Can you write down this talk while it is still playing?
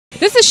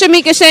This is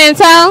Shamika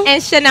Chantel.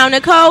 And Chanel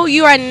Nicole.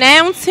 You are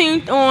now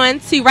tuned on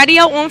to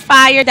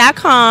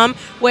RadioOnFire.com,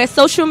 where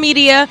social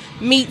media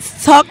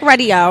meets talk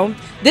radio.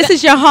 This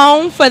is your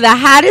home for the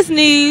hottest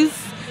news,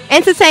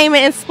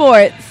 entertainment, and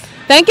sports.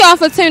 Thank y'all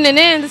for tuning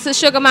in. This is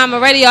Shugga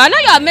Mama Radio. I know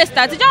y'all missed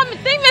that.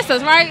 They missed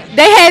us, right?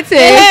 They had to.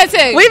 They had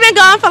to. We've been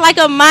gone for like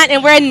a month,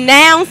 and we're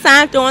now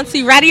signed on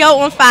to Radio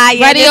on Fire.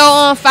 Radio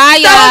on Fire.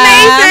 So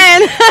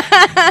amazing.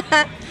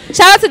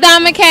 Shout out to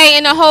Don McKay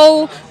and the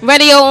whole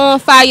Radio on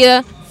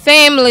Fire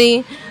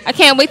family. I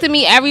can't wait to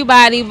meet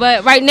everybody.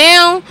 But right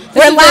now,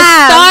 this is the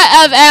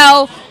start of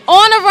our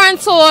On the Run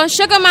tour,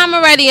 Shugga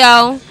Mama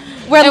Radio.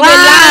 We're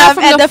live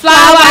from the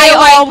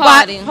Flywire-All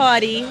White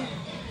Party.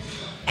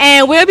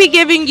 And we'll be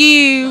giving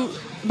you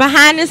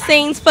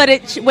behind-the-scenes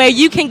footage where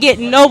you can get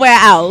nowhere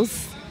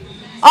else.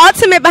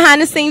 Ultimate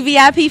behind-the-scenes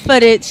VIP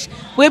footage.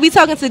 We'll be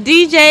talking to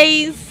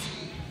DJs.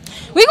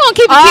 We're going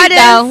to keep it cute,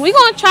 though. We're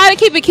going to try to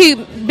keep it cute.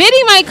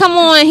 Biddy might come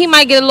on. He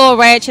might get a little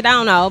ratchet. I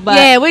don't know. But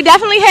yeah, we're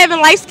definitely having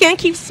Light Skin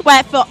Keep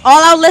Sweat for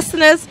all our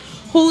listeners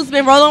who's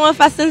been rolling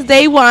with us since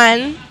day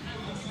one.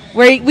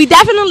 We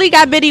definitely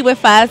got Biddy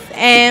with us,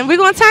 and we're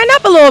going to turn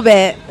up a little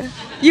bit.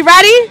 You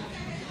ready?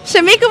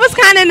 Shamika was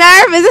kind of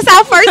nervous. It's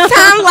our first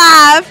time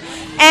live,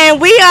 and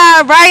we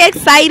are very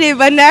excited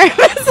but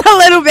nervous a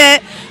little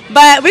bit.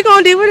 But we're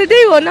going to do what it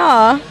do or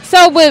no.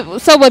 So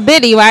with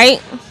Biddy,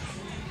 right?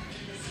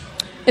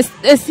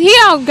 Is he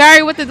out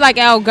Gary with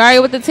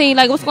the team?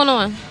 Like, what's going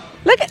on?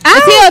 Look,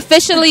 is he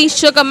officially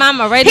Shugga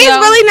Mama Radio? He's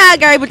really not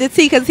Gary with the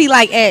T because he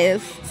like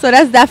ass. So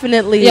that's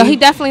definitely. Yeah, he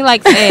definitely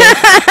likes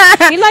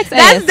ass. He likes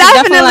ass. That's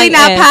definitely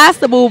not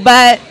possible,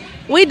 but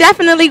we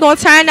definitely gonna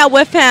turn up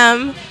with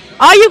him.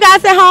 All you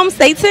guys at home,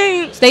 stay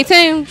tuned. Stay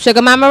tuned.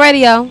 Shugga Mama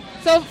Radio.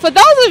 So for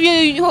those of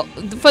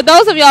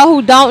y'all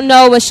who don't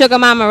know what Shugga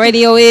Mama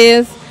Radio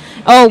is,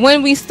 or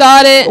when we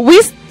started,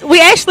 we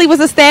actually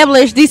was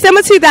established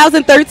December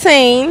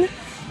 2013,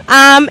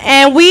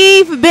 and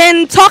we've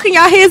been talking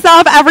your heads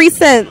off ever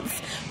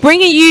since,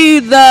 bringing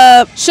you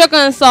the sugar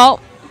and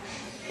salt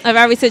of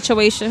every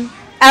situation,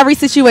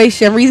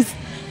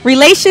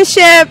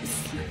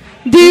 relationships,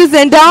 do's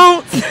and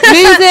don'ts,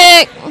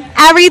 music,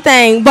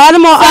 everything.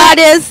 Baltimore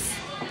artists.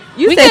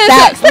 You said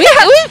sex.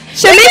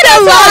 Shamika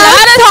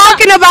loves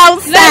talking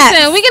about sex.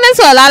 Listen, we get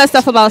into a lot of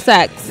stuff about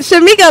sex.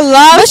 Shamika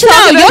loves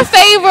talking about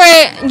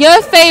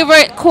your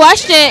favorite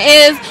question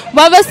is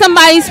whether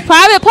somebody's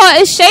private part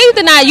is shaved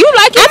or not. You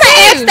like it I'm going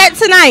to ask that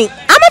tonight.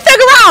 I'm going to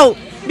figure out.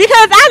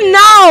 Because I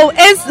know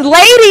it's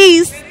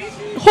ladies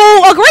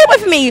who agree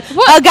with me.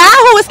 What? A guy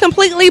who is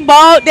completely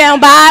bald down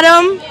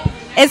bottom.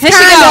 Here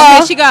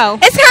she go.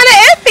 It's kind of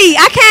iffy.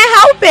 I can't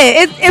help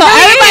it. So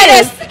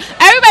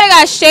everybody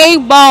got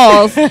shaved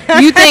balls.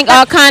 You think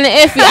are kind of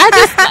iffy. I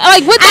just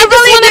like what I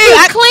really want to be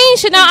clean.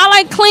 Chanel, I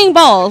like clean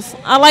balls.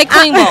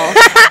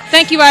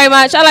 Thank you very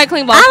much. I like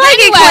clean balls. I like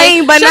it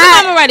clean, but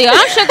Shugga Mama Radio.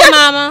 I'm Shugga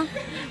Mama,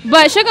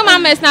 but Shugga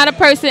Mama is not a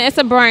person. It's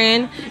a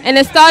brand, and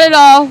it started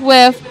off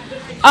with. Wait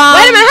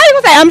a minute. How you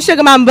gonna say I'm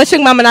Shugga Mama, but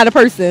Shugga Mama not a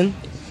person?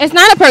 It's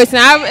not a person.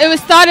 It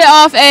was started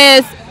off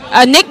as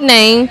a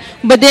nickname,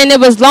 but then it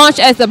was launched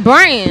as a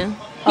brand.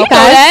 You know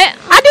that?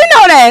 I do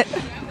know that.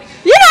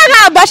 You know I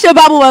gotta bust your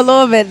bubble a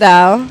little bit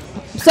though.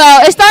 So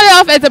it started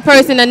off as a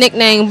person, a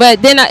nickname, but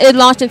then it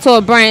launched into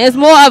a brand. It's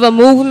more of a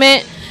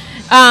movement.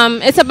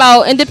 It's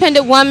about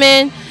independent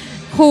women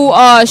who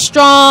are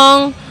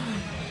strong,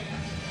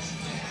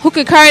 who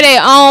can carry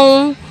their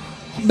own.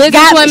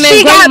 Business women,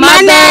 great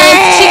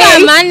mothers. She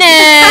got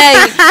money.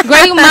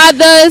 Great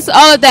mothers,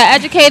 all of that.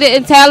 Educated,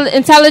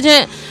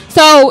 intelligent.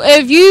 So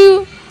if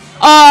you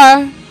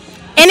are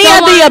any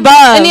of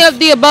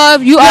the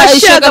above, you are a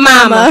Shugga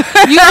Mama.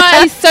 You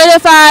are a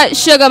certified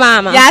Shugga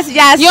Mama. Yes.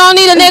 You don't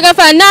need a nigga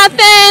for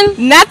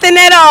nothing. Nothing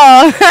at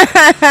all.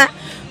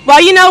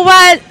 Well, you know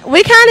what?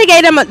 We kind of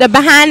gave them the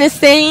behind the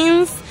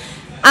scenes.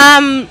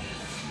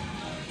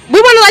 We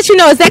want to let you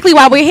know exactly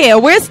why we're here.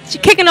 We're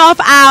kicking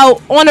off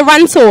our On the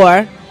Run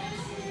tour.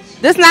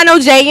 This not no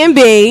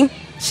J&B.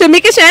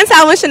 Shamika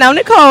Chantel and Chanel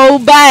Nicole,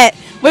 but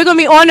we're going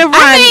to be on the run.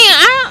 I mean,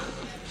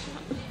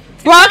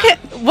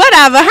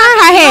 whatever.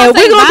 Her head.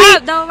 We're going to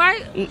be. Though,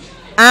 right?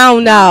 I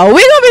don't know.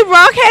 We're going to be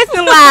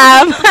broadcasting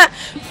live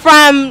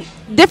from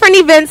different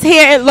events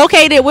here.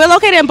 We're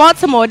located in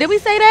Baltimore. Did we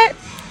say that?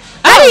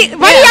 Radio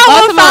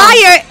on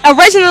Fire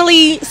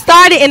originally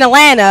started in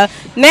Atlanta.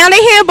 Now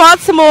they're here in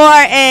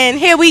Baltimore, and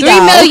here we 3 go.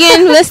 3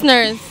 million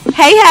listeners.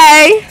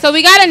 Hey. So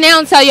we gotta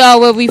now tell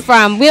y'all where we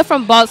from. We're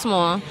from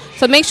Baltimore.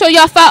 So make sure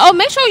y'all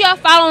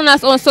following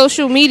us on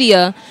social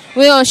media.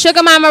 We're on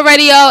Shugga Mama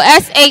Radio,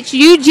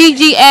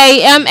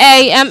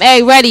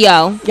 SHUGGAMAMA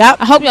Radio. Yep.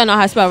 I hope y'all know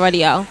how to spell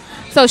radio.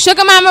 So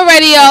Shugga Mama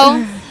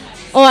Radio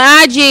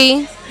on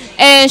IG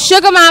and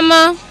Shugga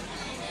Mama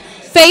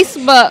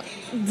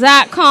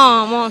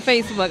Facebook.com on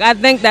Facebook. I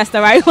think that's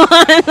the right one.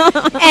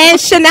 And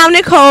Chanel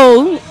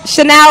Nicole.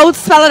 Chanel,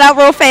 spell it out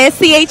real fast.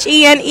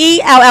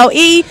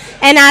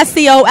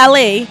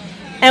 CHENELLENICOLE.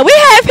 And we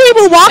have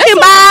people walking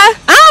by.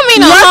 I don't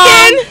mean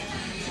looking.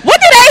 What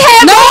do they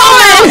have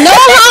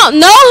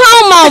no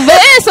homo,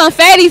 but there's some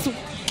fatties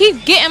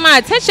keep getting my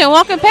attention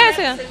walking past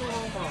here.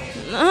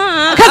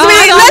 Because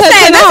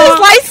listen, this is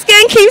light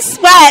skin keep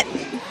sweat.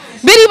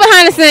 Biddy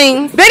behind the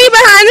scenes.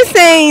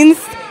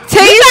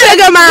 Team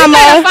Shugga Mama. We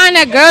gotta find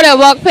that girl that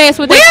walked past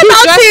with that We're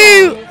about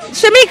to,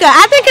 Shamika,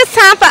 I think it's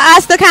time for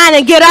us to kind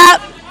of get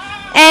up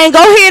and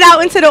go head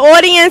out into the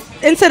audience,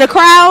 into the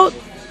crowd.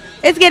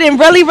 It's getting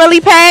really,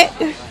 really packed.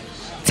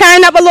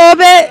 Turn up a little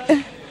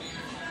bit.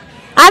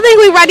 I think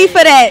we're ready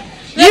for that.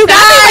 You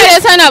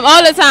guys turn up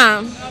all the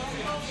time.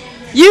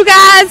 You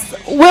guys,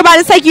 we're about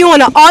to take you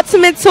on an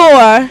ultimate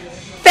tour.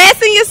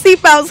 Fasten your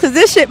seatbelts because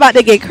this shit about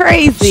to get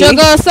crazy.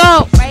 Sugar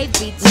assault. Like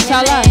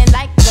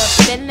the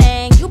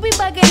feeling. You be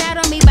bugging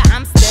out on me, but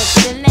I'm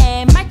still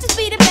chilling. Might just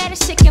be the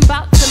baddest chicken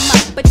about to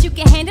muck, but you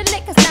can handle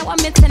it because now I'm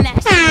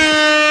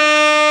international.